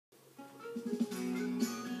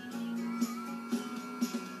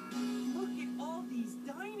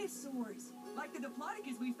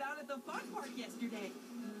yesterday.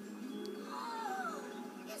 Oh,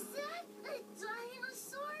 is that a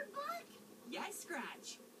dinosaur book? Yes,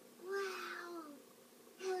 Scratch. Wow.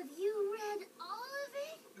 Have you read all of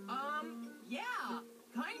it? Yeah,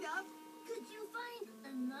 kind of. Could you find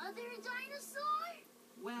another dinosaur?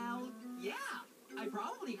 Well, yeah, I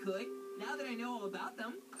probably could, now that I know all about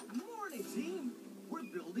them. Morning, team. We're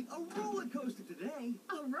building a roller coaster today.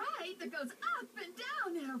 A ride that goes up and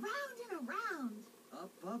down and around and around.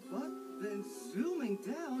 Up, then zooming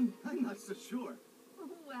down. I'm not so sure.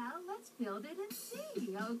 Well, let's build it and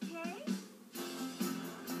see, okay?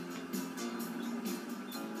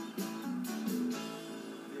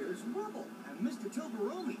 There's Rubble and Mr.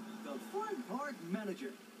 Tilbaromi, the fun park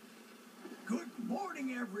manager. Good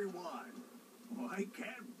morning, everyone. Oh, I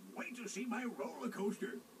can't wait to see my roller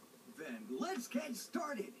coaster. Then let's get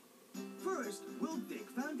started. First, we'll dig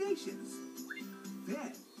foundations.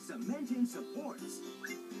 Then, cement in supports.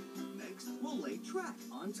 Next, we'll lay track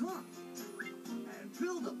on top. And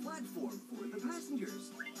build a platform for the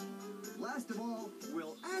passengers. Last of all,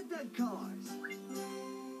 we'll add the cars.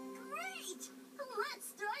 Great! Let's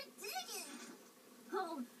start digging.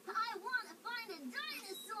 Oh, I want to find a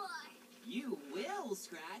dinosaur. You will,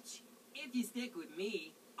 Scratch. If you stick with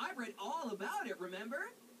me, I've read all about it,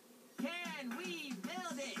 remember? Can we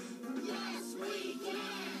build it? Yes, we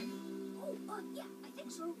can. Oh, yeah, I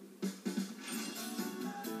think so.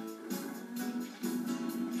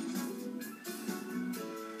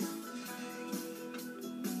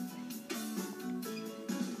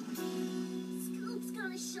 Scoop's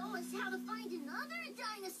gonna show us how to find another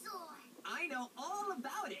dinosaur. I know all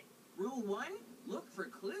about it. Rule 1, look for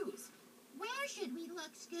clues. Where should we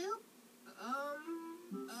look, Scoop?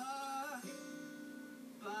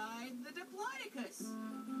 By the Diplodocus.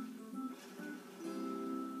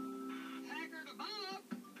 Packer to Bob.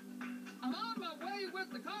 I'm on my way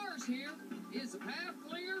with the cars here. Is the path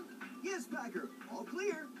clear? Yes, Packer, all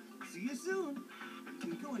clear. See you soon.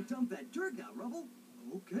 Can you go and dump that dirt now, Rubble?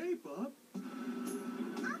 Okay, Bob.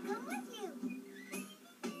 I'll come with you.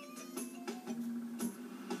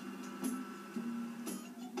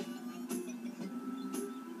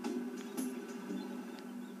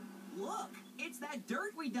 Look, it's that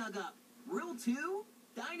dirt we dug up. Rule 2,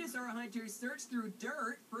 dinosaur hunters search through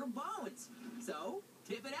dirt for bones. So,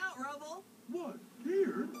 tip it out, Rubble. What,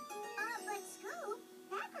 here? But Scoop,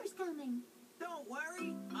 Packer's coming. Don't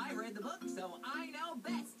worry, I read the book, so I know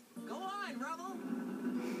best. Go on, Rubble.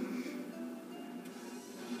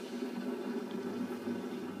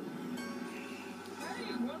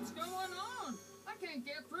 Hey, what's going on? I can't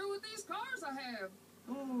get through with these cars I have.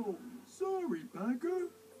 Oh, sorry, Packer.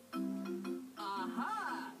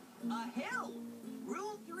 Aha! A hill!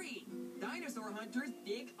 Rule 3, dinosaur hunters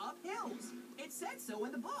dig up hills. It said so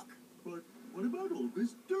in the book. But what about all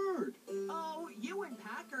this dirt? Oh, you and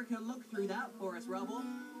Packer can look through that for us, Rubble.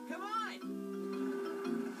 Come on!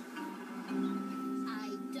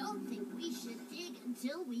 I don't think we should dig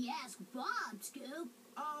until we ask Bob, Scoop.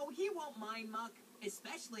 Oh, he won't mind, Muck.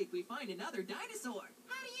 Especially if we find another dinosaur.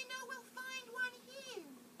 How do you know we'll find one here?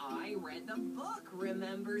 I read the book,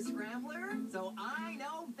 remember, Scrambler? So I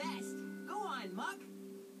know best. Go on, Muck.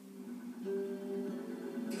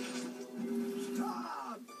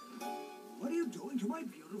 Stop! What are you doing to my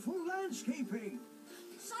beautiful landscaping?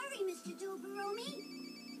 Sorry, Mr. Tilbaromi.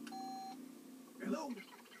 Hello?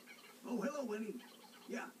 Oh, hello, Winnie.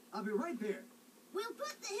 Yeah, I'll be right there. We'll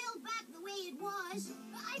put the hill back the way it was.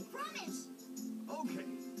 I promise. Okay.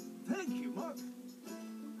 Thank you, Mark.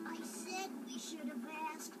 I said we should have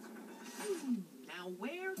asked. Now,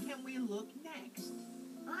 where can we look next?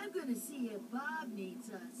 I'm gonna see if Bob needs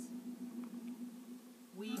us.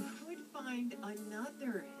 We could find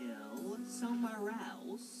another hill somewhere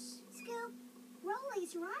else. Scoop,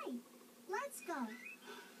 Rolly's right. Let's go.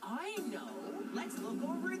 I know. Let's look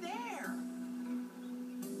over there.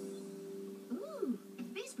 Ooh,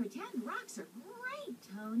 these pretend rocks are great,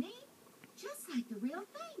 Tony. Just like the real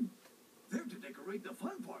thing. They're to decorate the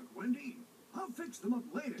fun park, Wendy. I'll fix them up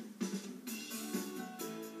later.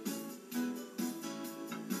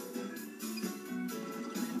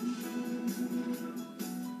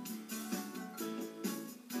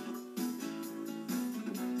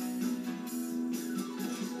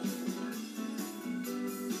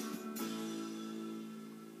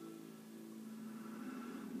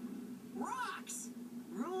 Rocks!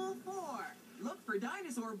 Rule 4. Look for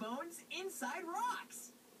dinosaur bones inside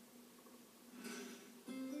rocks.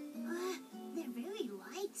 They're very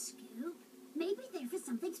light, Scoop. Maybe they're for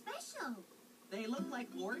something special. They look like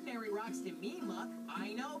ordinary rocks to me, Muck.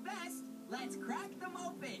 I know best. Let's crack them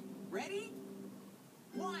open. Ready?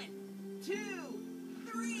 1, 2,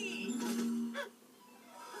 3.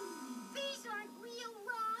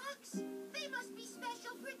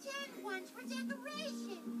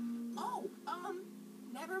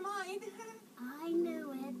 Never mind. I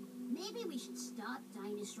knew it. Maybe we should stop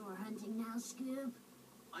dinosaur hunting now, Scoop.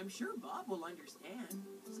 I'm sure Bob will understand.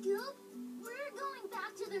 Scoop, we're going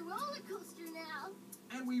back to the roller coaster now.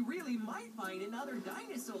 And we really might find another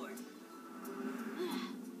dinosaur.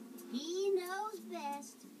 He knows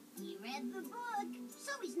best. He read the book,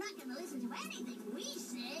 so he's not going to listen to anything we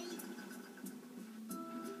say.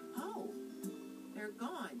 Oh, they're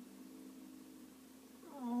gone.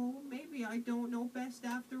 Oh, maybe I don't know best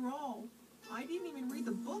after all. I didn't even read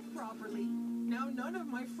the book properly. Now none of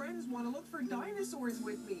my friends want to look for dinosaurs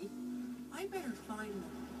with me. I better find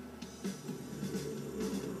them.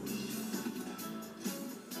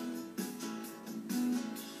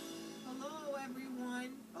 Hello,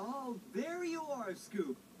 everyone. Oh, there you are,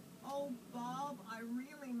 Scoop. Oh, Bob, I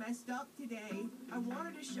really messed up today. I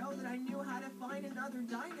wanted to show that I knew how to find another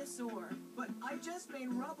dinosaur, but I just made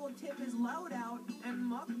Rubble tip his load out and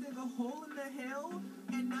Muck dig a hole in the hill,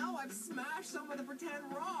 and now I've smashed some of the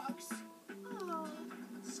pretend rocks. Oh,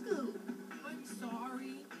 Scoop. I'm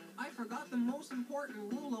sorry. I forgot the most important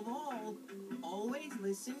rule of all. Always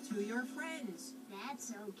listen to your friends.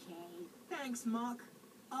 That's okay. Thanks, Muck.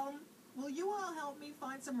 Will you all help me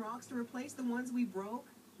find some rocks to replace the ones we broke?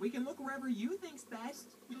 We can look wherever you think's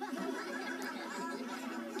best. I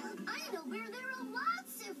know where there are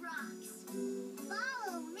lots of rocks.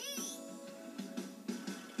 Follow me.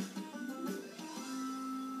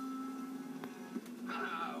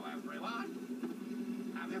 Hello,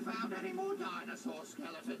 everyone. Have you found any more dinosaur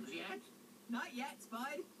skeletons yet? Not yet,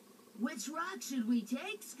 Spud. Which rock should we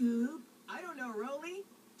take, Scoop? I don't know, Rolly.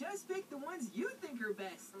 Just pick the ones you think are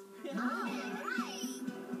best. All right.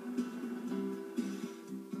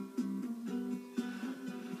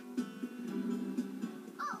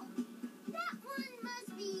 Oh, that one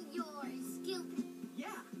must be yours, Scoop.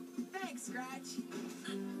 Yeah, thanks, Scratch.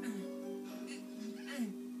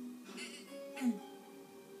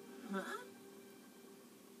 Huh?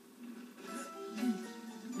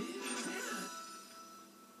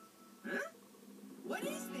 Huh? What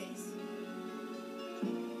is this?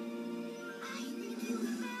 I think you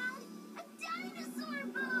found a dinosaur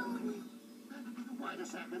bone. Wait a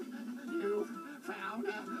second. You've found a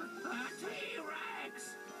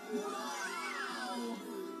T-Rex! Wow!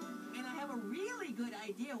 And I have a really good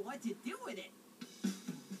idea what to do with it.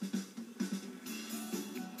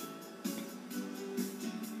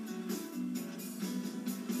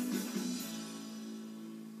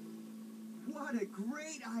 What a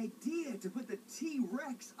great idea to put the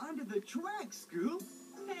T-Rex under the track, Scoop.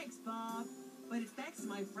 Thanks, Bob. But it's thanks to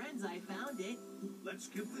my friends I found it. Let's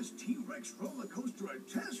give this T-Rex roller coaster a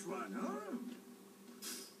test run, huh?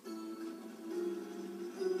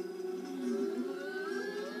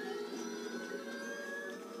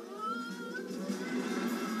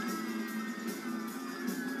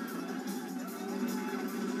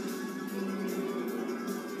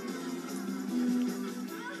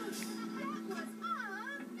 That was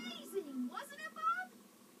amazing, wasn't it, Bob?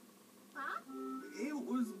 Huh? It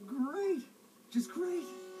was great. Just great.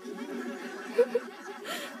 You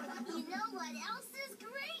know what else is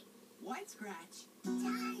great? What, Scratch?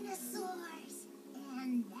 Dinosaurs.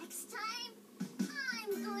 And next time,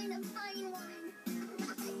 I'm going to find one.